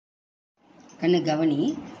கண்ணு கவனி.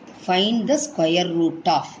 find the square root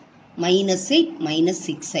of -8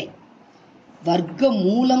 -6i. வர்க்க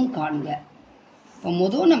மூலம் காண்க. இப்போ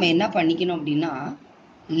முதல் நம்ம என்ன பண்ணிக்கணும் அப்படின்னா,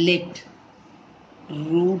 let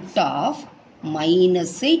root of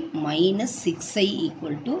 -8 -6i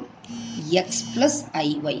equal to x plus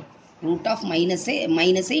iy. root of -8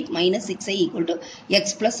 -6i equal to x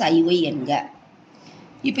plus iy என்க.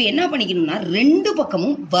 இப்போ என்ன பண்ணிக்கணும்னா, ரெண்டு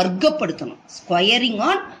பக்கமும் வர்க்கப்படுத்தணும். Squaring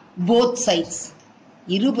on both sides.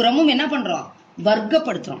 இருபுறமும் என்ன பண்றோம்,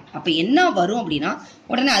 வர்க்கப்படுத்துறோம். அப்ப என்ன வரும் அப்படின்னா,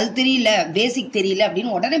 உடனே அது தெரியல, பேசிக் தெரியல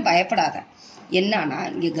அப்படின்னு உடனே பயப்படாத. என்னன்னா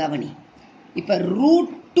இங்க கவனி. இப்ப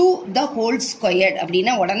ரூட் 2 the whole squared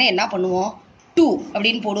அப்படின்னா உடனே என்ன பண்ணுவோம், 2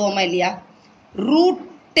 அப்படின்னு போடுவோமா இல்லையா? ரூட்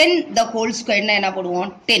 10 the whole squaredனா என்ன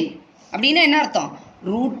போடுவோம், 10 அப்படின்னா என்ன அர்த்தம்,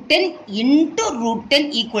 root 10 into root 10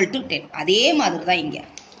 equal to 10. அதே மாதிரி தான் இங்க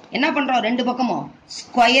என்ன பண்றோம், ரெண்டு பக்கமும்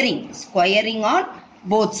ஸ்கொயரிங் ஆன்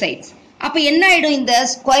போத் சைட்ஸ். அப்ப என்ன ஆயிடும், இந்த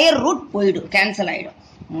ஸ்கொயர் ரூட் போயிடும், கேன்சல் ஆயிடும்.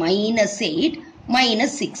 -8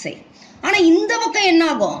 -6i. ஆனா இந்த பக்கம் என்ன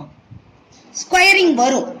ஆகும், ஸ்கொயரிங்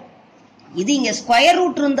வரும். இது இங்க ஸ்கொயர்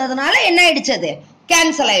ரூட் இருந்ததுனால என்ன ஆயிடுச்சு, அது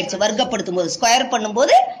கேன்சல் ஆயிடுச்சு. வர்க்கப்படுத்தும் போது ஸ்கொயர்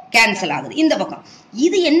பண்ணும்போது கேன்சல் ஆகுது. இந்த பக்கம்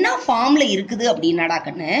இது என்ன ஃபார்ம்ல இருக்குது அப்படின்னாடா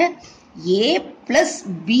கண்ணு, a plus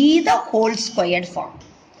b the whole squared form.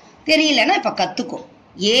 தெரியலன்னா இப்ப கத்துக்கோ.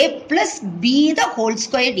 a plus b the whole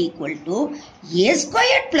squared equal to a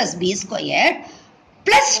squared plus b squared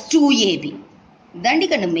plus 2ab. தாண்டி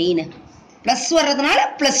கண்ணு மெயின், பிளஸ் வர்றதுனால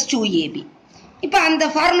plus 2ab. இப்ப அந்த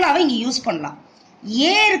ஃபார்முலாவை இங்க யூஸ் பண்ணலாம்.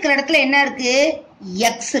 a இருக்கிற இடத்துல என்ன இருக்கு,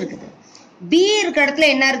 x இருக்குது. b இருக்கிற இடத்துல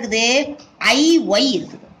என்ன இருக்குது, iy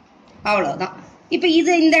இருக்குது. அவ்வளவுதான். இப்ப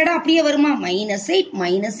இது இந்த இடம் அப்படியே வருமா, -8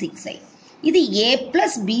 -6i. இது a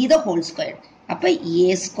plus b the whole squared. அப்ப a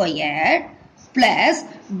squared plus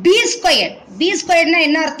b squared. b squaredனா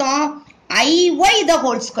என்ன அர்த்தம், iy the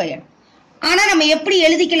whole squared. ஆனா நம்ம எப்படி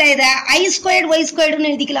எழுதிக்கலாம், இத i squared y squaredனு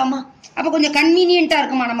எழுதிக்கலாமா? அப்ப கொஞ்சம் கன்வீனியன்ட்டா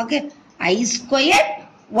இருக்குமா நமக்கு, i squared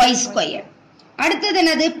y squared. அடுத்தது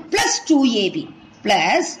என்னது, plus 2ab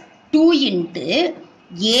plus 2 into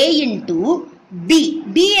a into b.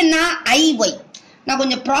 b என்ன, iy. நான்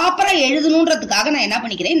கொஞ்சம் ப்ராப்பரா எழுதணுன்றதுக்காக நான் என்ன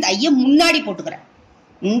பண்ணிக்கிறேன், இந்த ஐய முன்னாடி போட்டுக்கிறேன்.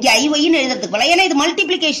 இங்க iy-ன்னு எழுதுறதுக்கு போல, ஏன்னா இது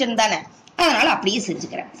மல்டிப்ளிகேஷன் தானே, அதனால அப்படியே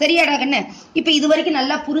செஞ்சுக்கிறேன். சரியாடா கண்ணு? இப்ப இது வரைக்கும்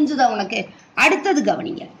நல்லா புரிஞ்சுதா உனக்கு? அடுத்தது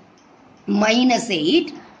கவனிங்க. -8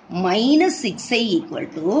 -6i equal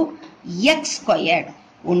to x squared.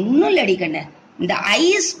 ஒன்னும் இல்லடி கண்ணு, இந்த i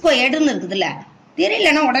squaredன்னு இருக்குதுல்ல,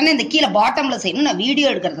 தெரியலன்னா உடனே இந்த கீழே பாட்டம்ல செய்யணும். நான் வீடியோ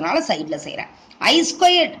எடுக்கிறதுனால சைட்ல செய்யறேன். i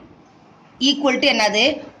squared equal to என்னது,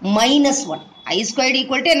 -1. i squared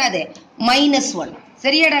equal to என்னது, -1.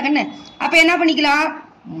 சரியாடா கண்ணு? அப்ப என்ன பண்ணிக்கலாம்,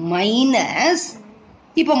 மைனஸ்,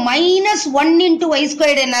 இப்ப -1 into y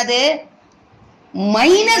squared என்னது,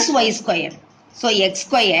 -y squared. so x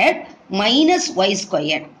squared minus y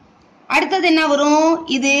squared. அடுத்தது என்ன வரும்,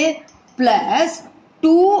 இது பிளஸ்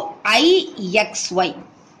 2ixy.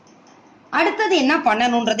 அடுத்தது என்ன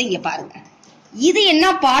பண்ணணும்ன்றது இங்க பாருங்க. இது என்ன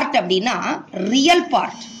பார்ட் அப்படின்னா, ரியல்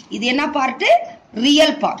பார்ட். இது என்ன பார்ட்,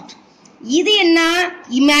 ரியல் பார்ட். இது என்ன,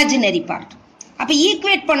 இமேஜினரி பார்ட். அப்ப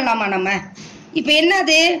ஈக்குவேட் பண்ணலாமா நம்ம? இப்ப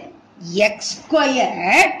என்னது, x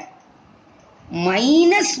squared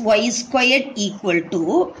minus y squared equal to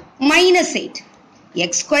 -8.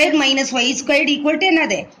 x squared minus y squared equal to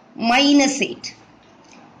என்னது, -8.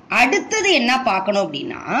 அடுத்தது என்ன பார்க்கணும்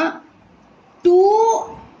அப்படின்னா,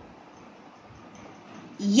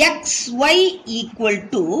 2xy equal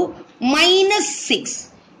to -6.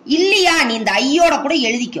 இல்லையா, நீ இந்த ஐயோட கூட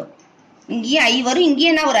எழுதிக்கோ. இங்கேயும் ஐ வரும்,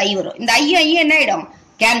 இங்கேயும் என்ன ஒரு ஐ வரும். இந்த ஐயும் என்ன ஆயிடும்,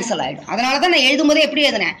 கேன்சல் ஆயிடும். அதனாலதான் நான் எழுதும் போது எப்படி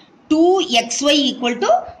எழுதுனேன், 2xy equal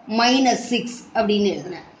to -6 அப்படின்னு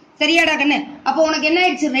எழுதுனேன். சரியாடா கண்ணு? அப்போ உனக்கு என்ன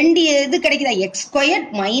ஆயிடுச்சு, ரெண்டு இது கிடைக்குதா, x squared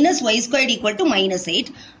minus y squared equal to -8,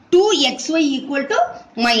 2xy equal to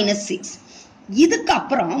 -6. இதுக்கு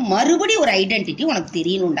அப்புறம் மறுபடி ஒரு ஐடென்டிட்டி உனக்கு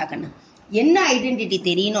தெரியணும்டா கண்ணு. என்ன ஐடென்டிட்டி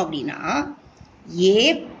தெரியணும் அப்படின்னா, a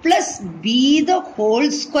plus b the whole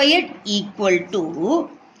squared equal to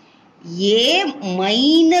a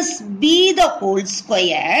minus b the whole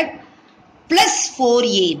squared plus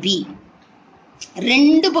 4ab.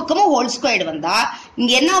 ரெண்டு பக்கமும் ஹோல் ஸ்கொயர்டு வந்தா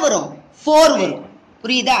இங்க என்ன வரும், 4 வரும்.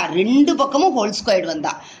 புரியுதா? ரெண்டு பக்கமும் ஹோல் ஸ்கொயர்டு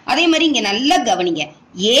வந்தா. அதே மாதிரி இங்க நல்லா கவனிங்க,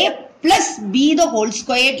 a plus b the whole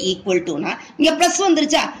squared equal to னா இங்க பிளஸ்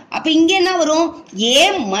வந்துருச்சா, அப்ப இங்க என்ன வரும், a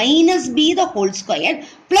minus b the whole squared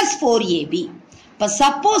plus 4ab. இப்ப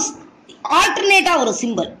சப்போஸ் ஆல்டர்னேட்டா ஒரு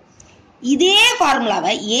சிம்பிள், இதே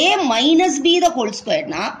ஃபார்முலாவை a minus b the whole squared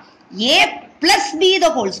னா a plus b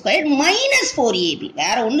the whole squared minus 4ab.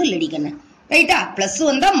 வேற ஒண்ணும் இல்லடிக்கண்ணு, ரைட்டா? பிளஸ்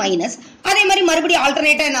வந்தா மைனஸ், அதே மாதிரி மறுபடியும்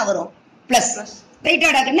ஆல்டர்னேட்டா என்ன வரும், பிளஸ்.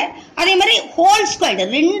 ரைட்டாடா கண்ணு? அதே மாதிரி ஹோல் ஸ்கொயர்டு,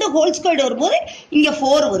 2 ஹோல் ஸ்கொயர்டு வரும்போது இங்க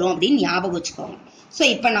 4 வரும் அப்படின்னு ஞாபகம் வச்சுக்கோங்க. ஸோ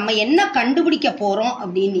இப்போ நம்ம என்ன கண்டுபிடிக்க போறோம்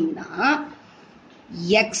அப்படின்னீங்கன்னா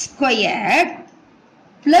X squared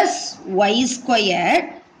plus Y squared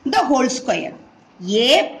the whole square A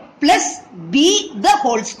plus be the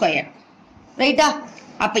whole square. ரைட்டா?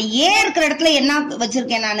 அப்ப ஏ இருக்கிற இடத்துல என்ன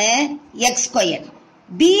வச்சிருக்கேன் நானு? X square.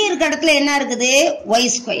 பி இருக்கிற இடத்துல என்ன இருக்குது? Y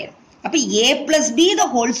square. அப்ப ஏ plus be the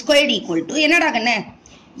whole square equal to என்னடா கண்ணு?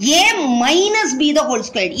 ஏ minus be the whole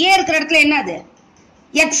square. ஏ இருக்கிற இடத்துல என்னது?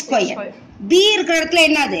 X square. பி இருக்கிற இடத்துல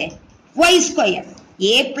என்னது? Y square.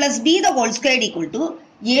 A plus be the whole square equal to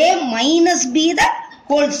A minus be the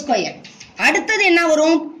whole square. அடுத்தது என்ன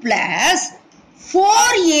வரும்? Plus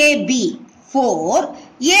 4ab. 4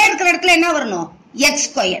 ஏ இருக்கிற இடத்துல என்ன வரணும்? X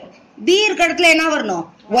square. பி இருக்கிற இடத்துல என்ன வரணும்?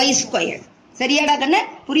 Y square. சரியாடா கண்ணு?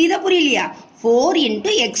 புரியுதா புரியலையா? 4 into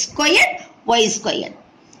x squared y squared.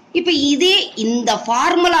 இப்ப இதே இந்த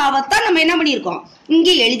ஃபார்முலாவைத்தான் நம்ம என்ன பண்ணியிருக்கோம்?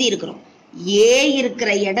 இங்கே எழுதி இருக்கிறோம். a இருக்கிற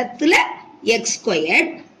இடத்துல x squared,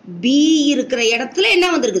 b இருக்கிற இடத்துல என்ன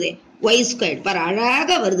வந்திருக்குது? y squared. பாரு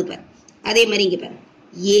அழகா வருது பாரு. அதே மாதிரி இங்க பாரு.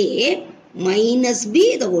 a minus b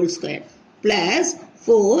the whole squared plus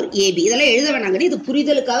 4ab. இதெல்லாம் எழுத வேணாங்க, இது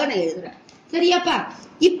புரிதலுக்காக நான் எழுதுறேன். சரியாப்பா?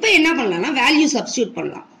 இப்ப என்ன பண்ணலாம்னா வேல்யூ சப்ஸ்டியூட்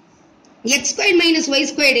பண்ணலாம். x squared minus y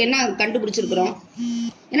squared என்ன கண்டுபிடிச்சிருக்கிறோம்?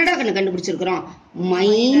 என்னடா கண்டுபிடிச்சிருக்கிறோம்?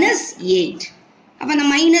 -8. அப்ப அந்த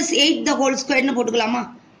 -8 the whole squared னு போட்டுக்கலாமா?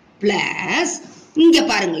 பிளஸ் இங்க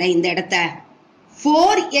பாருங்களேன் இந்த இடத்த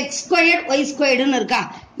 4x squared y squared னு இருக்கா?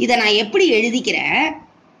 இத நான் எப்படி எழுதிக்கிறேன்?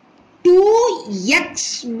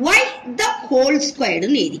 2xy the whole squared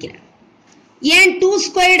னு எழுதிக்கிறேன். ஏன் 2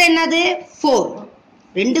 squared என்னது? 4.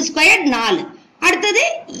 2 squared 4. அடுத்தது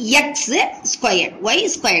x squared, y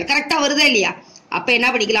squared. கரெக்டா வருதா இல்லையா? அப்ப என்ன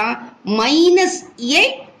படிக்கலாம்?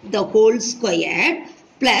 -8 the whole squared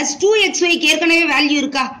plus 2xy ஏற்கனவே வேல்யூ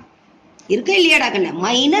இருக்கா? இருக்கா இல்லையாடா கண்ணு?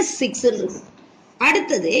 -6 இருக்கு.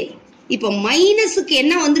 அடுத்தது இப்ப மைனஸுக்கு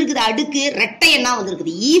என்ன வந்திருக்குது? அடுக்கு ரெட்டை என்ன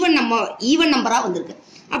வந்திருக்குது? ஈவன் நம்பரா வந்திருக்கு.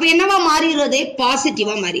 அப்ப என்னவா மாறிடுறது?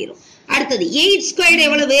 பாசிட்டிவா மாறிடும். அடுத்தது 8 ஸ்கொயர்டு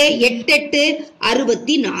எவ்வளவு? 8 8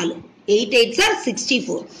 64. 8 8s are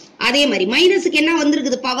 64. அதே மாதிரி மைனஸுக்கு என்ன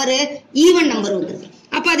வந்திருக்குது? பவர் ஈவன் நம்பர் வந்திருக்கு.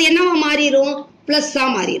 அப்ப அது என்னவா மாறிடும்? பிளஸ்ஸா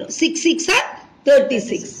மாறிடும். 6 6 are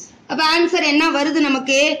 36. அப்ப ஆன்சர் என்ன வருது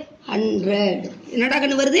நமக்கு? 100. என்னடா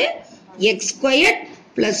கண்ணு வருது? x squared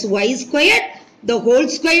plus y squared the whole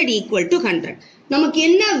squared equal to 100. நமக்கு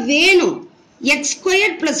என்ன வேணும்? x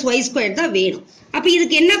squared plus y squared தான் வேணும். அப்ப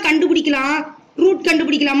இதுக்கு என்ன கண்டுபிடிக்கலாம்? ரூட்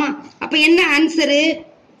கண்டுபிடிக்கலாமா? அப்ப என்ன answer?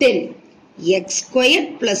 10. x squared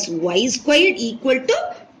plus y squared equal to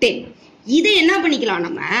 10. இதை என்ன பண்ணிக்கலாம்?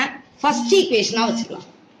 நம்ம ஃபர்ஸ்ட் ஈக்குவேஷனா வச்சுக்கலாம்.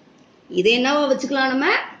 இதை என்னவா வச்சுக்கலாம்? நம்ம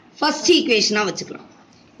ஃபர்ஸ்ட் ஈக்குவேஷனா வச்சுக்கலாம்.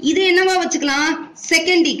 இது என்னவா வச்சுக்கலாம்?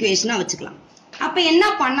 செகண்ட் ஈக்குவேஷனா வச்சுக்கலாம். அப்ப என்ன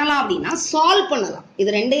பண்ணலாம் அப்படின்னா சால்வ் பண்ணலாம்.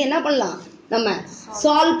 இது ரெண்டையும் என்ன பண்ணலாம்? நம்ம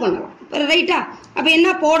சால்வ் பண்ணலாம். ரைட்டா? அப்ப என்ன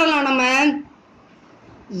போடலாம் நம்ம?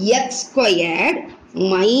 x squared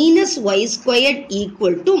minus y squared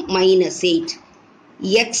equal to -8.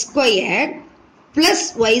 x squared plus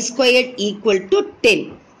y squared equal to 10.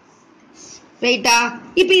 ரைட்டா?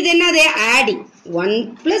 இப்ப இது என்னது? ஆடிங். 1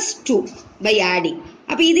 plus 2 by adding.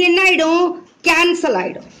 அப்ப இது என்ன ஆயிடும்? கேன்சல்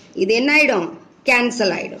ஆயிடும். இது என்ன ஆயிடும்?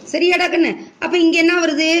 கேன்சல் ஆயிடும். சரியாடா கண்ணு? அப்ப இங்க என்ன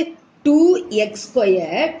வருது? 2x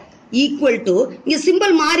squared equal to, இங்க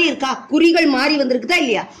சிம்பிள் மாறி இருக்கா? குறிகள் மாறி வந்திருக்குதா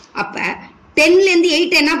இல்லையா? அப்ப 10ல இருந்து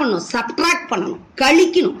 8 என்ன பண்ணணும்? சப்ட்ராக்ட் பண்ணணும்,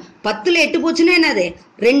 கழிக்கணும். 10ல 8 போச்சுன்னா என்னது?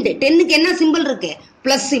 2. 10க்கு என்ன சிம்பிள் இருக்கு?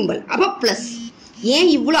 Plus simple. அப்ப பிளஸ். ஏன்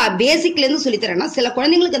இவ்வளவு பேசிக்ல இருந்து சொல்லி தரேன்னா சில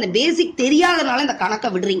குழந்தைங்களுக்கு அந்த பேசிக் தெரியாதனால இந்த கணக்கை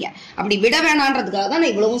விடுறீங்க. அப்படி விட வேணான்றதுக்காக தான்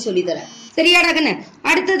நான் இவ்வளவும் சொல்லி தரேன். சரியாடா கண்ணு?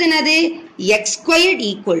 அடுத்தது என்னது? x squared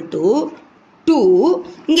equal to 2.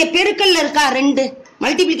 இங்க பெருக்கல்ல இருக்கா? 2.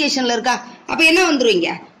 மல்டிப்ளிகேஷன்ல இருக்கா? அப்ப என்ன வந்துரும்?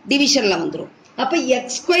 இங்க டிவிஷன்ல வந்துரும். அப்ப x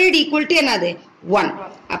squared equal to என்னது? 1.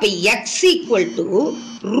 அப்ப x equal to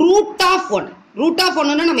root of 1. root of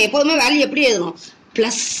 1 நம்ம எப்போதுமே வேல்யூ எப்படி எழுதணும்?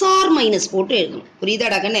 பிளஸ் ஆர் மைனஸ் போட்டு எழுதணும்.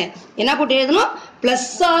 புரியுதாடா கண்ணு? என்ன போட்டு எழுதணும்?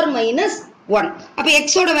 Plus R minus 1. அப்ப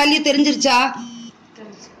x ஓட வேல்யூ தெரிஞ்சிருச்சா?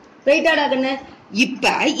 ரைட்டாடா கண்ணு?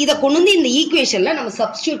 இப்ப இத கொண்டு வந்து இந்த ஈக்குவேஷன்ல நம்ம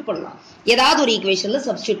சப்ஸ்டிட்யூட் பண்ணலாம். ஏதாவது ஒரு ஈக்குவேஷன்ல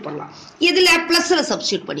சப்ஸ்டிட்யூட் பண்ணலாம். இதுல பிளஸ்ல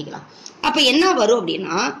சப்ஸ்டிட்யூட் பண்ணிக்கலாம். அப்ப என்ன வரும்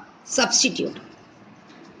அப்படின்னா சப்ஸ்டிட்யூட்.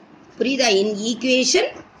 புரியுதா? இன் ஈக்குவேஷன்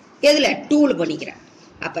எதுல? 2ல பண்ணிக்கிறேன்.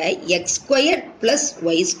 அப்ப x squared plus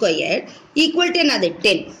y squared equal to என்னது?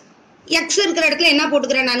 10. x இருக்கிற இடத்துல என்ன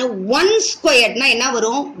போட்டுக்கிறேன் நானு? 1 squaredனா என்ன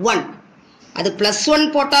வரும்? 1. அது +1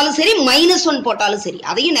 போட்டாலும் சரி -1 போட்டாலும் சரி.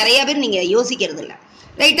 அதையும் நிறைய பேர் நீங்க யோசிக்கிறது இல்ல.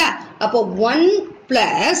 ரைட்டா? அப்போ 1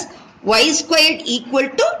 plus y squared equal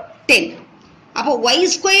to 10. அப்போ y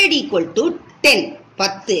squared equal to 10.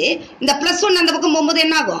 10. இந்த +1 அந்த பக்கம் போகும்போது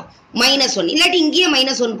என்ன ஆகும்? -1. இல்லாட்டி இங்கேயே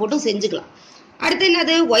 -1 போட்டும் செஞ்சுக்கலாம். அடுத்து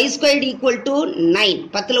என்னது? y² = 9.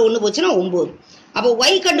 10ல் 1 போச்சுன்னா 9. அப்போ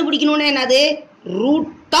y கண்டுபிடிக்கணும்னா என்னது?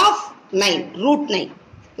 √9. √9.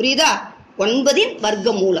 புரியுதா? 9இன்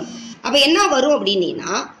வர்க்கமூலம். அப்ப என்ன வரும்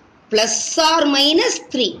அப்படின்னா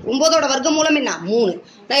 +or-3. 9ஓட வர்க்கமூலம் என்ன? 3.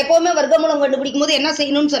 நான் எப்பவுமே வர்க்கமூலம் கண்டுபிடிக்கும் போது என்ன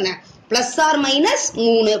செய்யணும்னு சொன்னேன்?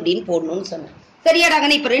 +or-3 அப்படின்னு போடணும்னு சொன்னேன்.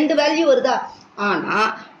 சரியாடாங்கன்னு இப்ப 2 வேல்யூ வருதா? ஆனா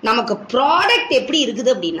நமக்கு ப்ராடக்ட் எப்படி இருக்குது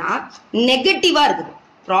அப்படின்னா நெகட்டிவா இருக்குது.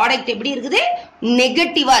 ப்ராடக்ட் எப்படி இருக்குது?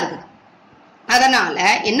 நெகட்டிவா இருக்குது. அதனால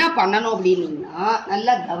என்ன பண்ணணும் அப்படின்னா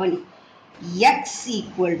நல்லா கவனி. x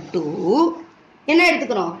 = என்ன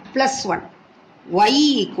எடுத்துக்கிறோம்? +1. y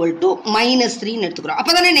 = -3 எடுத்துக்கிறோம்.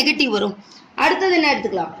 அப்பதானே நெகட்டிவ் வரும். அடுத்தது என்ன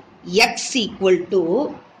எடுத்துக்கலாம்? x =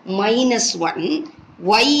 -1,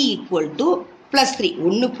 y = +3.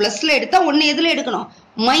 ஒன்னு பிளஸ்ல எடுத்தா ஒன்னு எதுல எடுக்கணும்?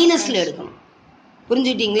 மைனஸ்ல எடுக்கணும்.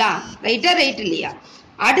 புரிஞ்சுட்டீங்களா? ரைட்டா? ரைட் இல்லையா?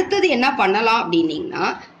 அடுத்தது என்ன பண்ணலாம் அப்படின்னீங்கன்னா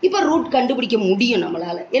இப்ப ரூட் கண்டுபிடிக்க முடியும்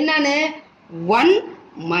நம்மளால. என்னன்னு? 1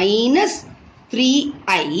 -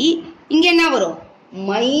 3i. இங்க என்ன வரும்?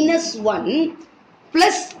 -1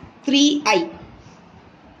 + 3i.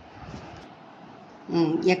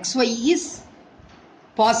 xy is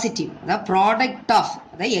positive. அதாவது ப்ராடக்ட் ஆஃப்,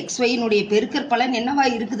 அதாவது xy பெருக்கற் பலன் என்னவா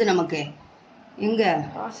இருக்குது நமக்கு? எங்க?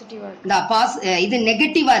 இது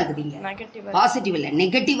நெகட்டிவா இருக்குது. இங்க பாசிட்டிவ் இல்ல,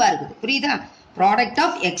 நெகட்டிவா இருக்குது. புரியுதா? ப்ராடக்ட்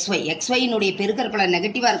ஆஃப் xy பெருக்கற் பலன்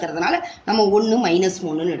நெகட்டிவா இருக்கிறதுனால நம்ம 1 -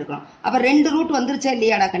 3 எடுக்கிறோம். அப்ப 2 ரூட் வந்துருச்சா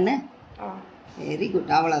இல்லையாடா கண்ணு? Very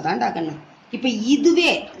good. அவ்வளவுதான்டா கண்ணு. இப்ப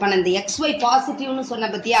இதுவே இந்த xy பாசிட்டிவ்னு சொன்ன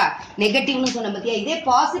பத்தியா, நெகட்டிவ்னு சொன்ன பத்தியா, இதே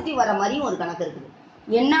பாசிட்டிவ் வர மாதிரியும் ஒரு கணக்கு இருக்குது.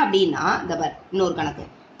 என்ன அப்படின்னா இந்த பார் இன்னொரு கணக்கு.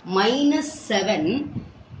 -7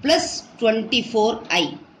 + 24i.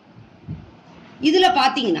 இதுல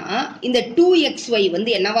பாத்தீங்கன்னா இந்த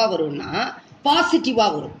 2xy என்னவா வரும்னா பாசிட்டிவா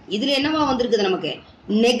வரும். இதுல என்னவா வந்திருக்குது? நமக்கு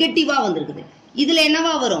நெகட்டிவா வந்திருக்குது. இதுல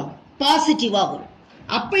என்னவா வரும்? பாசிட்டிவா வரும்.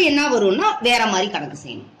 அப்ப என்ன வரும்னா வேற மாதிரி கணக்கு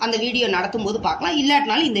செய்யணும். அந்த வீடியோ நடத்தும் போது பார்க்கலாம்.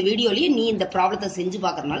 இல்லாட்டினாலும் இந்த வீடியோலயே நீ இந்த ப்ராப்ளத்தை செஞ்சு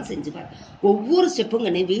பார்க்கறதுனால செஞ்சு பாரு. ஒவ்வொரு ஸ்டெப்புங்க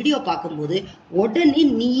வீடியோ பார்க்கும்போது உடனே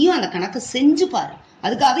நீயும் அந்த கணக்கை செஞ்சு பாரு.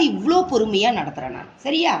 அதுக்காக இவ்வளோ பொறுமையா நடத்துறேன் நான்.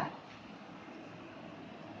 சரியா?